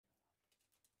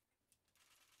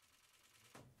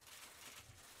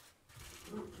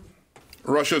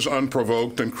Russia's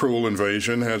unprovoked and cruel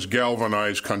invasion has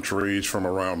galvanized countries from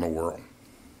around the world.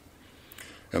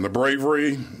 And the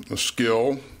bravery, the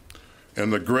skill,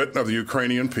 and the grit of the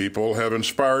Ukrainian people have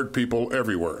inspired people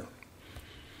everywhere.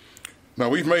 Now,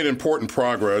 we've made important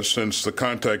progress since the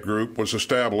contact group was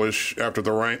established after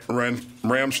the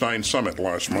Ramstein summit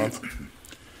last month.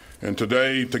 And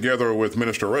today, together with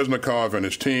Minister Reznikov and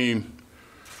his team,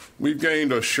 we've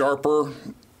gained a sharper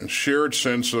and shared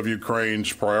sense of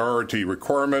Ukraine's priority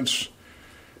requirements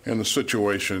and the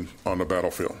situation on the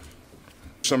battlefield.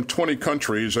 Some 20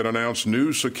 countries had announced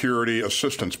new security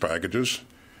assistance packages.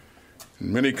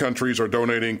 Many countries are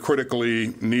donating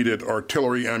critically needed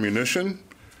artillery ammunition,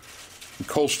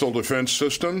 coastal defense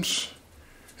systems,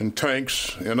 and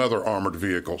tanks and other armored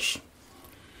vehicles.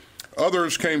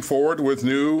 Others came forward with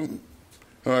new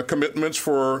commitments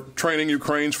for training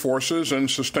Ukraine's forces and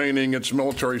sustaining its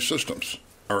military systems.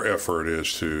 Our effort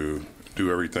is to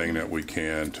do everything that we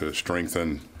can to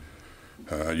strengthen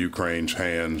Ukraine's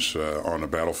hands on the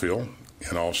battlefield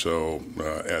and also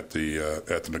at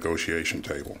the negotiation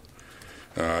table.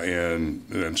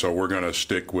 And so we're going to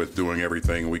stick with doing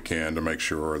everything we can to make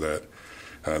sure that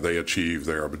they achieve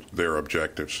their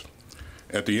objectives.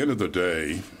 At the end of the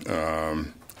day,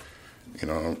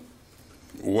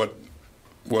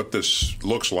 what this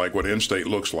looks like, what end state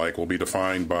looks like, will be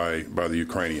defined by the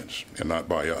Ukrainians and not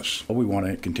by us. We want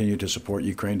to continue to support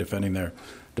Ukraine defending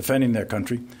their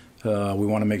country. We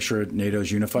want to make sure NATO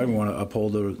is unified. We want to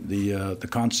uphold the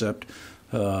concept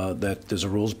that there's a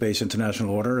rules-based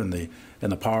international order, and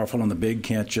the powerful and the big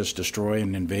can't just destroy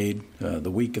and invade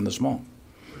the weak and the small.